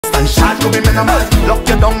and shot to be minimal. Lock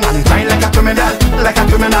you down and grind like a criminal, like a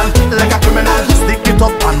criminal, like a criminal. Stick it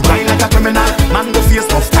up and grind like a criminal. Man go face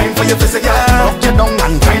tough time for your physical. Lock you down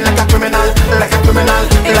and grind like a criminal, like a criminal,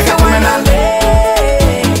 like a criminal.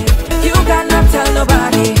 You cannot tell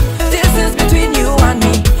nobody. This is between you and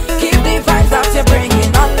me. Keep the vibes that you're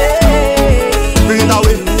bringing on me. Bring it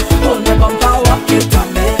away. Hold me bumper, walk it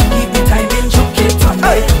on me. Keep the timing, choke it on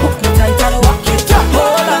me. Hook me tight and walk it on me.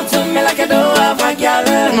 Hold on to me like I don't have a girl.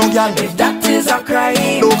 No girl. If that is a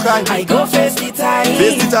crime, no crime. I go face the time.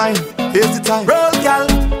 Face the time, face the time. Roll, girl,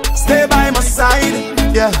 stay by my side.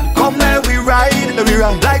 Yeah, come let we ride,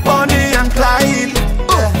 like Bonnie and Clyde.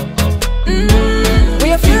 Yeah. We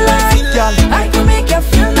feel like girl, I could make you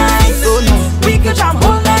feel nice. So nice. We could jam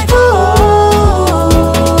all night. Oh,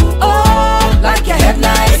 like your head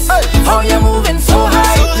nice. Hey. How you moving so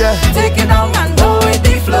high? Yeah. Take it down and go with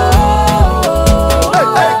the flow. Hey,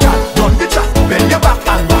 hey, girl, run the track, bend your back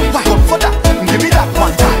and run. Come for that, give me that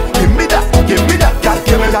one time. Give me that, girl,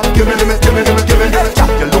 give me that, give me that.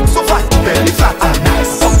 Jack, you look so fine, belly flat and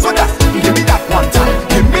nice. Come for that, give me that one time.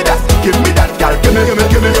 Give me that, girl, give me.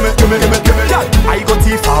 Girl, I go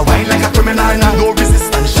thief for wine like a criminal. No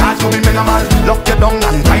resistance, shot to be minimal. Lock you down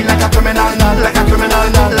and grind like a criminal, like a criminal,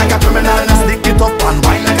 like a criminal. Stick it up and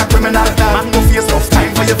wine like a criminal. Man, no face off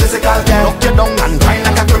time for your physical. Lock you down and grind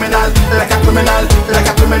like a criminal, like a criminal, like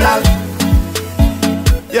a criminal.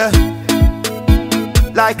 Yeah,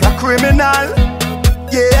 like a criminal.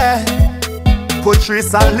 Yeah, poetry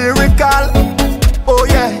and lyrical. Oh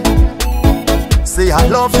yeah, say I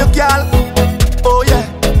love you, girl. Oh yeah,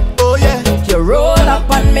 oh yeah. You roll up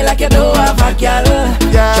on me like you don't have a girl.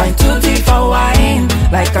 Yeah. Trying to thief for wine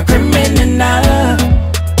like a criminal.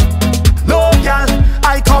 No girl,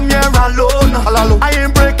 I come here alone. I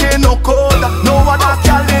ain't breaking no code. No other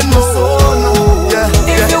girl in my zone. Yeah,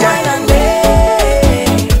 If you wine and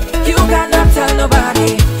day, you cannot tell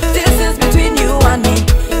nobody. This is between you and me.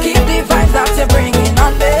 Keep the vibes that you're bringing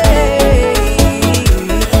on me.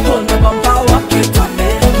 Hold me bumper, walk it on me.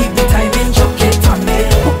 Keep the timing, choke it on me.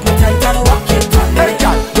 Hook me tight and walk it on me. Hey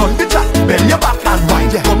girl, done the track, bend your back and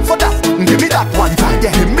wind. Yeah, come for that, give me that one time.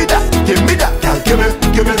 Yeah, give me that, girl, give me.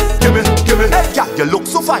 Hey girl, you look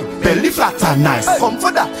so fine, belly flat and nice. Hey. Come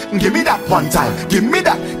for that, give me that one time. Give me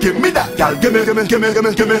that, girl, give me. Girl.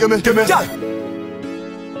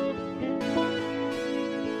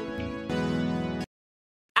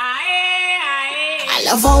 I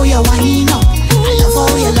love how you whine up. I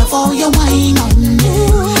love how you whine up.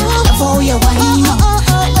 I love how you whine up.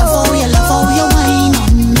 I love how you whine up.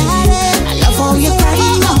 I love how you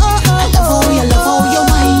crying up. I love how you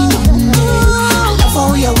whine up. I love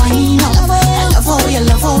how you whine up. I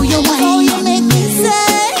love how you whine up. Make me say,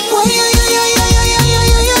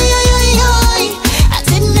 I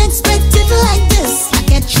didn't expect it like this. I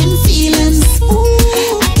catching feelings.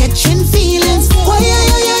 I catching feelings. I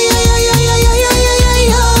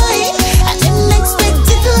didn't expect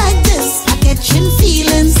it like this. I catching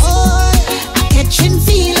feelings. I catching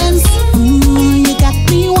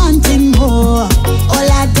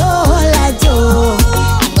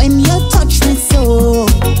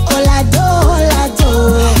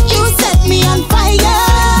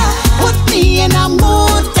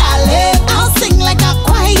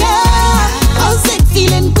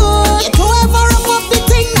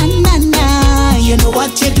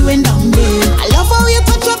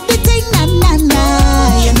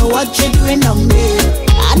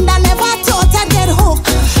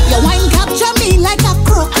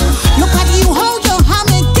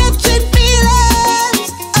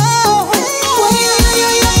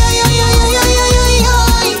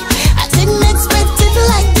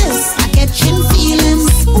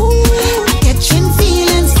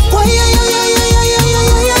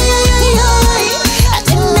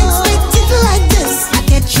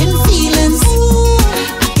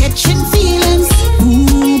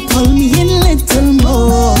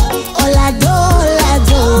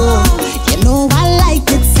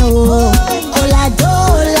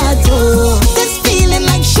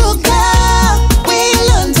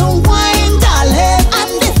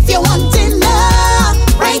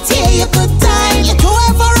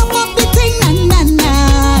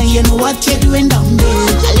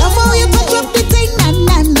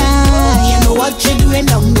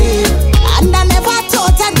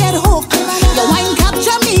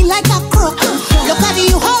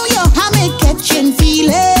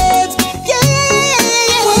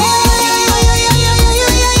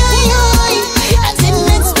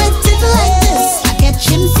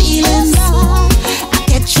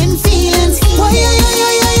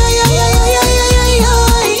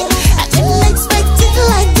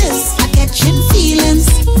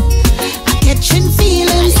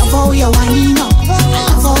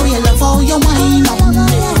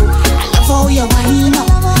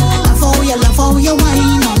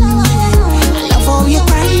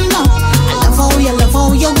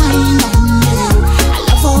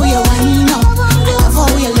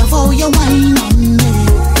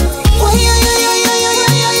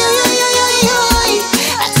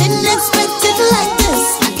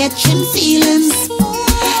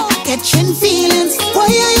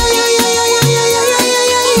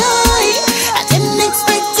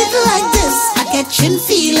catching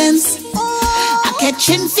feelings. I'm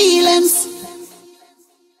catching feelings.